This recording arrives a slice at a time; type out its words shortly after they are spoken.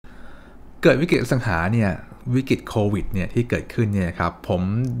เกิดวิกฤตอสังหาเนี่ยวิกฤตโควิดเนี่ยที่เกิดขึ้นเนี่ยครับผม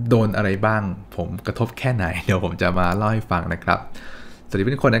โดนอะไรบ้างผมกระทบแค่ไหนเดี๋ยวผมจะมาเล่าให้ฟังนะครับสวัสดี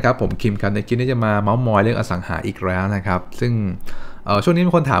ทุกคนนะครับผมคิมครับในคลิปนี้จะมาเม้าท์มอยเรื่องอสังหาอีกแล้วนะครับซึ่งช่วงนี้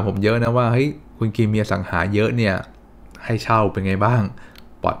มีคนถามผมเยอะนะว่าเฮ้ยคุณคิมมีอสังหาเยอะเนี่ยให้เช่าเป็นไงบ้าง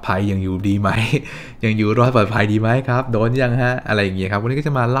ปลอดภัยยังอยู่ดีไหม ยังอยู่รอดปลอดภัยดีไหมครับโดนยังฮะอะไรอย่างเงี้ยครับวันนี้ก็จ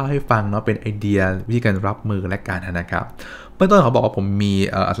ะมาเล่าให้ฟังเนาะเป็นไอเดียวิธีการรับมือและการนะครับเบื้องต้นเขาบอกว่าผมมี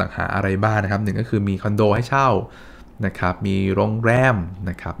อสังหาอะไรบ้างนะครับหนึ่งก็คือมีคอนโดให้เช่านะครับมีโรงแรม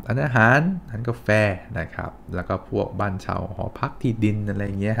นะครับร้านอาหารร้านกาแฟนะครับแล้วก็พวกบ้านเช่าหอพักที่ดินอะไรอ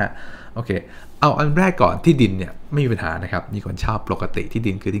ย่างเงี้ยฮะโอเคเอาอันแรกก่อนที่ดินเนี่ยไม่มีปัญหานะครับมีคนเช่าปกติที่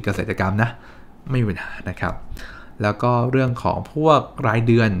ดินคือที่เกษตรกรรมนะไม่มีปัญหานะครับแล้วก็เรื่องของพวกราย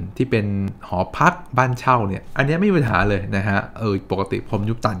เดือนที่เป็นหอพักบ้านเช่าเนี่ยอันนี้ไม่มีปัญหาเลยนะฮะปกติผมอ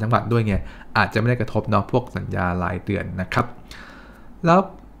ยู่ต่างจังหวัดด้วยไงอาจจะไม่ได้กระทบเนาะพวกสัญญารายเดือนนะครับแล้ว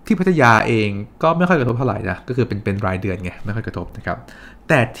ที่พัทยาเองก็ไม่ค่อยกระทบเท่าไหร่นะก็คือเป็นรายเดือนไงไม่ค่อยกระทบนะครับ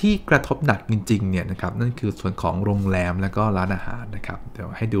แต่ที่กระทบหนักจริงๆเนี่ยนะครับนั่นคือส่วนของโรงแรมแล้วก็ร้านอาหารนะครับเดี๋ยว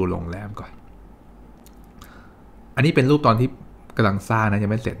ให้ดูโรงแรมก่อนอันนี้เป็นรูปตอนที่กำลังสร้างนะยั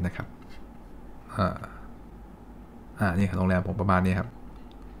งไม่เสร็จนะครับนี่โรงแรมผมประมาณนี้ครับ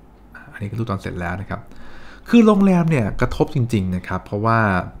อันนี้คือรูปตอนเสร็จแล้วนะครับคือโรงแรมเนี่ยกระทบจริงๆนะครับเพราะว่า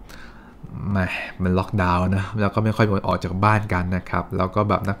มันล็อกดาวน์นะแล้วก็ไม่ค่อยออกจากบ้านกันนะครับแล้วก็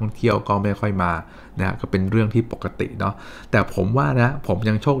แบบนักท่องเที่ยวก็ไม่ค่อยมานะก็เป็นเรื่องที่ปกติเนาะแต่ผมว่านะผม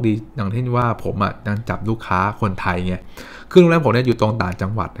ยังโชคดีอย่างที่ว่าผมยังจับลูกค้าคนไทยไงคือโรงแรมผมเนี่ยอยู่ตรงต่างจั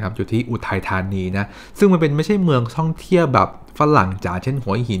งหวัดนะครับอยู่ที่อุทัยธานีนะซึ่งมันเป็นไม่ใช่เมืองท่องเที่ยวแบบฝรั่งจ๋าเช่น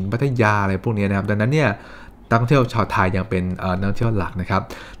หัวหินพัทยาอะไรพวกนี้นะครับดังนั้นเนี่ยนักท่องเที่ยวชาวไทยยังเป็นนักท่องเที่ยวหลักนะครับ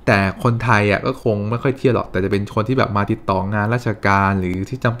แต่คนไทยก็คงไม่ค่อยเที่ยวหรอกแต่จะเป็นคนที่แบบมาติดต่องานราชการหรือ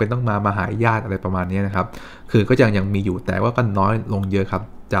ที่จำเป็นต้องมาหาญาติอะไรประมาณนี้นะครับคือก็ยังมีอยู่แต่ว่าก็น้อยลงเยอะครับ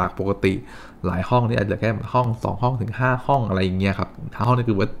จากปกติหลายห้องนี่อาจจะแค่ห้อง2ห้องถึง5ห้องอะไรอย่างเงี้ยครับ5ห้องนี่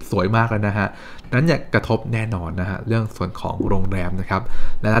คือว่าสวยมากแล้วนะฮะนั้นเนี่ยกระทบแน่นอนนะฮะเรื่องส่วนของโรงแรมนะครับ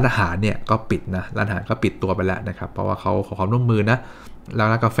และร้านอาหารเนี่ยก็ปิดนะร้านอาหารก็ปิดตัวไปแล้วนะครับเพราะว่าเขาขอความร่วมมือนะแล้ว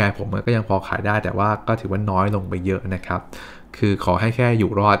ร้านกาแฟผมก็ยังพอขายได้แต่ว่าก็ถือว่าน้อยลงไปเยอะนะครับคือขอให้แค่อ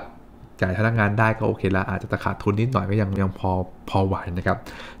ยู่รอดจ่ายพนักงานได้ก็โอเคละอาจจะขาดทุนนิดหน่อยก็ยังพอไหวนะครับ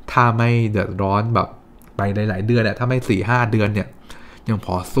ถ้าไม่เดือดร้อนแบบไปหลายๆเดือนเนี่ยถ้าไม่ 4-5 เดือนเนี่ยยังพ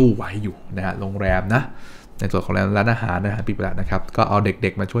อสู้ไหวอยู่นะฮะโรงแรมนะในส่วนของร้านอาหารนะฮะปิดไปแล้วนะครับก็เอาเด็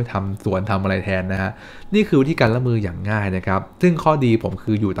กๆมาช่วยทำสวนทำอะไรแทนนะฮะนี่คือวิธีการรับมืออย่างง่ายนะครับซึ่งข้อดีผม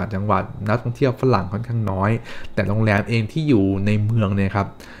คืออยู่ต่างจังหวัดนักท่องเที่ยวฝรั่งค่อนข้างน้อยแต่โรงแรมเองที่อยู่ในเมืองเนี่ยครับ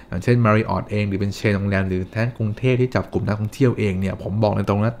อย่างเช่น Marriott เองหรือเป็นเชนโรงแรมหรือแท้กรุงเทพที่จับกลุ่มนักท่องเที่ยวเองเนี่ยผมบอกใน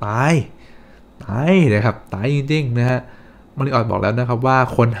ตรงนะตายนะครับตายจริงๆนะฮะMarriottบอกแล้วนะครับว่า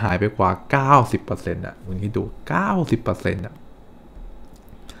คนหายไปกว่า 90% คุณคิดดู 90%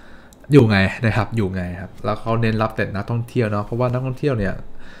 อยู่ไงนะครับอยู่ไงครับแล้วเขาเน้นรับแต่นักท่องเที่ยวเนาะเพราะว่านักท่องเที่ยวเนี่ย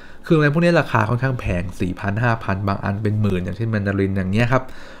คืออะไรพวกนี้ราคาค่อนข้างแพง 4,000-5,000 บางอันเป็นหมื่นอย่างเช่นแมนดารินอย่างเงี้ยครับ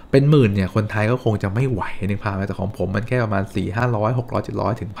เป็นหมื่นเนี่ยคนไทยก็คงจะไม่ไหวนึกภาพไหมแต่ของผมมันแค่ประมาณ 400-500 600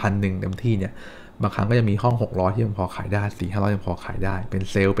 700ถึง 1,000 เต็มที่เนี่ยบางครั้งก็จะมีห้อง600ที่ยังพอขายได้ 400-500ยังพอขายได้เป็น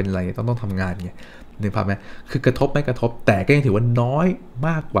เซลล์เป็นอะไรต้องทำงานไงนึกภาพไหมคือกระทบไม่กระทบแต่ก็ยังถือว่าน้อยม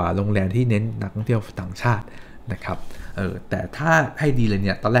ากกว่าโรงแรมที่เน้นนักท่องเที่ยวต่างชาตินะครับแต่ถ้าให้ดีเลยเ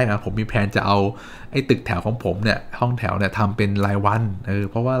นี่ยตอนแรกนะผมมีแผนจะเอาไอ้ตึกแถวของผมเนี่ยห้องแถวเนี่ยทำเป็นรายวัน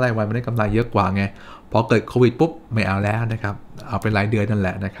เพราะว่ารายวันมันได้กำไรเยอะกว่าไงพอเกิดโควิดปุ๊บไม่เอาแล้วนะครับเอาเป็นรายเดือนนั่นแห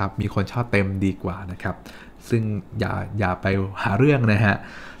ละนะครับมีคนเช่าเต็มดีกว่านะครับซึ่งอย่าไปหาเรื่องนะฮะ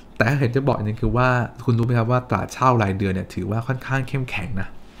แต่เห็นจะบอกนึงคือว่าคุณรู้ไหมครับว่าตลาดเช่ารายเดือนเนี่ยถือว่าค่อนข้างเข้มแข็งนะ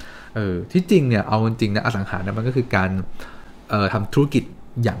ที่จริงเนี่ยเอาจริงๆนะอสังหาเนี่ยมันก็คือการทำธุรกิจ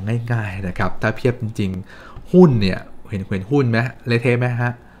อย่างง่ายๆนะครับถ้าเทียบจริงๆหุ้นเนี่ยเห็นหุ้นไหมเละเทะไหมฮ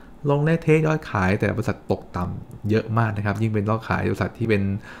ะลงเละเทะยอดขายแต่บริษัทตกต่ำเยอะมากนะครับยิ่งเป็นยอดขายบริษัทที่เป็น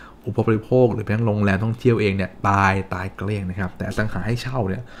อุปโภคหรือเป็นโรงแรมท่องเที่ยวเองเนี่ยตายเกลี้ยงนะครับแต่อสังหาให้เช่า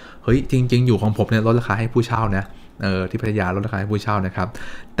เนี่ยเฮ้ยจริงๆอยู่ของผมเนี่ยลดราคาให้ผู้เช่านะที่พัทยาลดราคาให้ผู้เช่านะครับ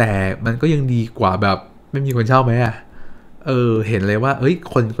แต่มันก็ยังดีกว่าแบบไม่มีคนเช่าไหมเห็นเลยว่า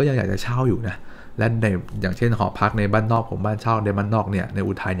คนก็ยังอยากจะเช่าอยู่นะและในอย่างเช่นหอพักในบ้านนอกผมบ้านเช่าในบ้านนอกเนี่ยใน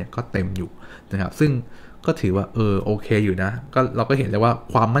อุทัยเนี่ยก็เต็มอยู่นะครับซึ่งก็ถือว่าโอเคอยู่นะก็เราก็เห็นเลยว่า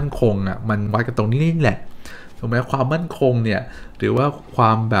ความมั่นคงมันวัดกันตรงนี้นี่แหละถูกไหมความมั่นคงเนี่ยหรือว่าคว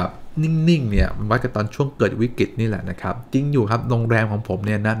ามแบบนิ่งๆเนี่ยมันวัดกันตอนช่วงเกิดวิกฤตนี่แหละนะครับจริงอยู่ครับโรงแรมของผมเ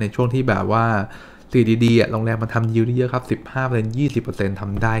นี่ยนะในช่วงที่แบบว่าสิ่งดีๆโรงแรมมันทำยิวได้เยอะครับ 15% 20% ท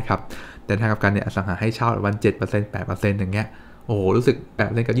ำได้ครับแต่ทางกับการเนี่ยอสังหาให้เช่าวัน 7% 8% อย่างเงี้ยโอ้โหรู้สึก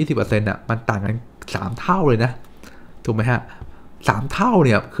8%กับ 20% มันต่างกัน3 เท่าเลยนะถูกไหมฮะ 3 เท่าเ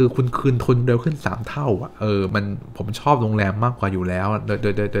นี่ยคือคุณคืนทุนเร็วขึ้น3เท่าอ่ะมันผมชอบโรงแรมมากกว่าอยู่แล้ว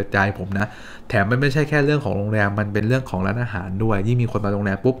โดยใจผมนะแถมมันไม่ใช่แค่เรื่องของโรงแรมมันเป็นเรื่องของร้านอาหารด้วยยิ่งมีคนมาโรงแ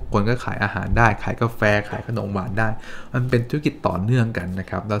รมปุ๊บคนก็ขายอาหารได้ขายกาแฟขายขนมหวานได้มันเป็นธุรกิจต่อเนื่องกันนะ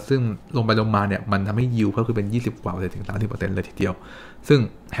ครับแล้วซึ่งลงไปลงมาเนี่ยมันทำให้ยิวก็คือเป็น20 กว่าถึง30%เลยทีเดียวซึ่ง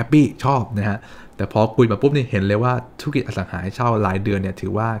แฮปปี้ชอบนะฮะแต่พอคุยมาปุ๊บนี่เห็นเลยว่าธุรกิจอสังหาริมทรัพย์รายเดือนเนี่ยถื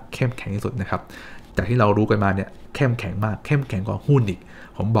อว่าเข้มแข็งที่สุดนะครับจากที่เรารู้กันมาเนี่ยเข้มแข็งมากเข้มแข็งกว่าหุ้นอีก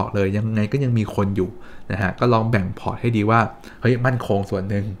ผมบอกเลยยังไงก็ยังมีคนอยู่นะฮะก็ลองแบ่งพอร์ตให้ดีว่าเฮ้ยมั่นคงส่วน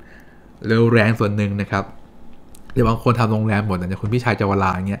หนึ่งเร็วแรงส่วนหนึ่งนะครับเดี๋ยวบางคนทำโรงแรมหมดนะคุณพี่ชายจาวล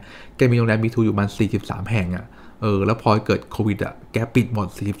าอย่างเงี้ยแกมีโรงแรมB2อยู่มัน43 แห่งอ่ะแล้วพอเกิดโควิดอ่ะแกปิดหมด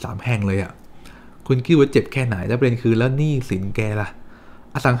43 แห่งเลยอ่ะคุณคิดว่าเจ็บแค่ไหนแล้วประเด็นคือแล้วหนี้สินแกล่ะ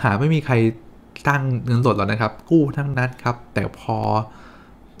อสังหาไม่มีใครตั้งเงินสดหรอกนะครับกู้ทั้งนั้นครับแต่พอ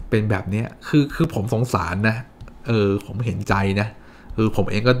เป็นแบบนี้คือผมสงสารนะผมเห็นใจนะผม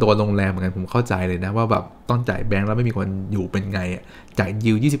เองก็โดนโรงแรมเหมือนกันผมเข้าใจเลยนะว่าแบบต้องจ่ายแบงค์แล้วไม่มีคนอยู่เป็นไงจ่าย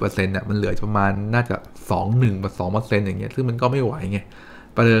ยิว 20% อ่ะมันเหลือประมาณน่าจะ 2% อย่างเงี้ยซึ่งมันก็ไม่ไหวไง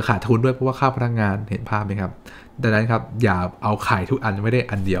ประเดิมขาดทุนด้วยเพราะว่าค่าพนักงานเห็นภาพไหมครับดังนั้นครับอย่าเอาขายทุกอันไม่ได้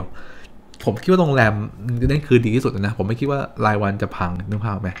อันเดียวผมคิดว่าโรงแรมนั่นคือดีที่สุดนะผมไม่คิดว่ารายวันจะพังนึกภ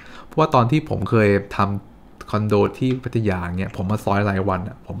าพไหมเพราะว่าตอนที่ผมเคยทำคอนโดที่พัทยาเนี่ยผมมาซอยรายวัน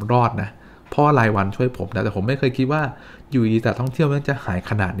ผมรอดนะเพราะรายวันช่วยผมนะแต่ผมไม่เคยคิดว่าอยู่ดีแต่ท่องเที่ยวมันจะหาย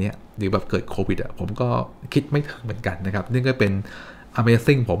ขนาดนี้หรือแบบเกิดโควิดผมก็คิดไม่ถึงเหมือนกันนะครับนี่ก็เป็น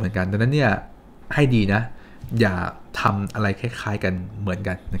Amazing ผมเหมือนกันดังนั้นเนี่ยให้ดีนะอย่าทำอะไรคล้ายๆกันเหมือน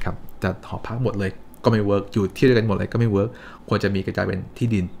กันนะครับจะหอพักหมดเลยก็ไม่เวิร์กอยู่ที่เดียวกันหมดเลยก็ไม่เวิร์กควรจะมีกระจายเป็นที่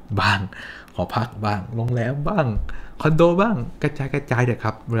ดินบ้างหอพักบ้างโรงแรมบ้างคอนโดบ้างกระจายเด็ดค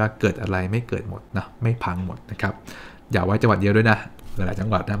รับเวลาเกิดอะไรไม่เกิดหมดนะไม่พังหมดนะครับอย่าไว้จังหวัดเดียวด้วยนะหลายจัง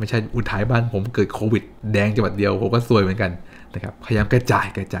หวัดนะไม่ใช่อุทัยบ้านผมเกิดโควิดแดงจังหวัดเดียวผมก็ซวยเหมือนกันนะครับพยายามกระจาย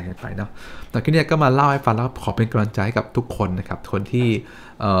กันไปเนาะตอนนี้ก็มาเล่าให้ฟังแล้วขอเป็นกำลังใจกับทุกคนนะครับคนที่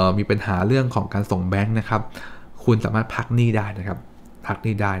มีปัญหาเรื่องของการส่งแบงค์นะครับคุณสามารถพักหนี้ได้นะครับพักห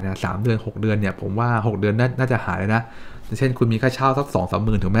นี้ได้นะ3 เดือน 6 เดือนเนี่ยผมว่า6 เดือนน่าจะหายเลยนะเช่นคุณมีค่าเช่าสัก 2-3 ห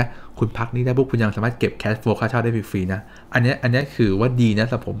มื่นถูกไหมคุณพักหนี้ได้ปุ๊บคุณยังสามารถเก็บแคชโฟลว์ค่าเช่าได้ฟรีๆนะอันนี้คือว่าดีนะ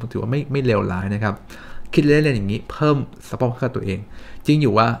สำหรับผมถือว่าไม่เลวร้ายนะครับคิดเล่นๆอย่างนี้เพิ่มสปอร์ตให้ตัวเองจริงอ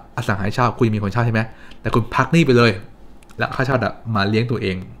ยู่ว่าอสังหาริมทรัพย์คุณมีคนเช่าใช่ไหมแต่คุณพักหนี้ไปเลยแล้วค่าเช่ามาเลี้ยงตัวเอ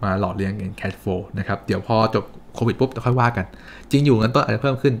งมาหล่อเลี้ยงเงินแคชโฟลว์นะครับเดี๋ยวพอจบโควิดปุ๊บจะค่อยว่ากันจริงอยู่เงินต้นอาจจะเ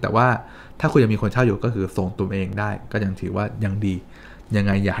พิ่มขึ้นแต่ว่าถ้าคุณยังมีคนเช่าอยู่ก็คือส่งตัวเองได้ก็ยังถือว่ายังดียังไ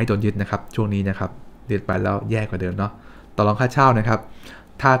งอย่าให้โดนยึดนะครับช่วงนี้นะครับเดือนไปแล้วแย่กว่าเดิมเนาะต่อรองค่าเช่านะครับ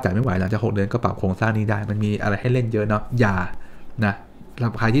ถ้าจ่ายไม่ไหวหลังจาก6 เดือนก็ปรับโครงสร้างนี้ได้มันมีอะไรให้เล่นเยอะเนาะอย่านะ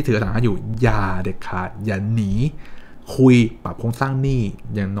ใครที่ถืออสังหาอยู่อย่าเด็ดขาดอย่าหนีคุยปรับโครงสร้างหนี้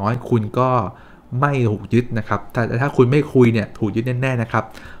อย่างน้อยคุณก็ไม่ถูกยึดนะครับถ้าคุณไม่คุยเนี่ยถูกยึดแน่ๆนะครับ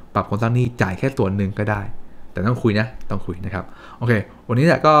ปรับโครงสร้างหนี้จ่ายแค่ส่วนหนึ่งก็ได้แต่ต้องคุยนะต้องคุยนะครับโอเควันนี้เ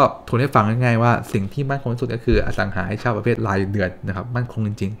นี่ยก็ทวนให้ฟังง่ายๆว่าสิ่งที่มั่นคงที่สุดก็คืออสังหาริมทรัพย์ประเภทรายเดือนนะครับมั่นคงจ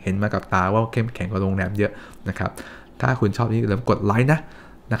ริงๆเห็นมากับตาว่าเข้มแข็งกว่าโรงแรมเยอะนะครับถ้าคุณชอบนี่อย่าลืมกดไลค์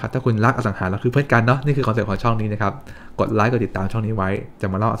นะครับถ้าคุณรักอสังหาเราคือเพื่อนกันเนาะนี่คือคอนเซ็ปต์ของช่องนี้นะครับกดไลค์กดติดตามช่องนี้ไว้จะ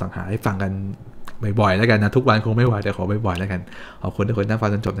มาเล่าอสังหาให้ฟังกันบ่อยๆแล้วกันนะทุกวันคงไม่ไหวแต่ขอบ่อยๆแล้วกันขอบคุณทุกคนที่ฟัง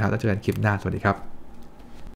จนจบนะครับแล้วเจอกันคลิปหน้าสวัสดีครับ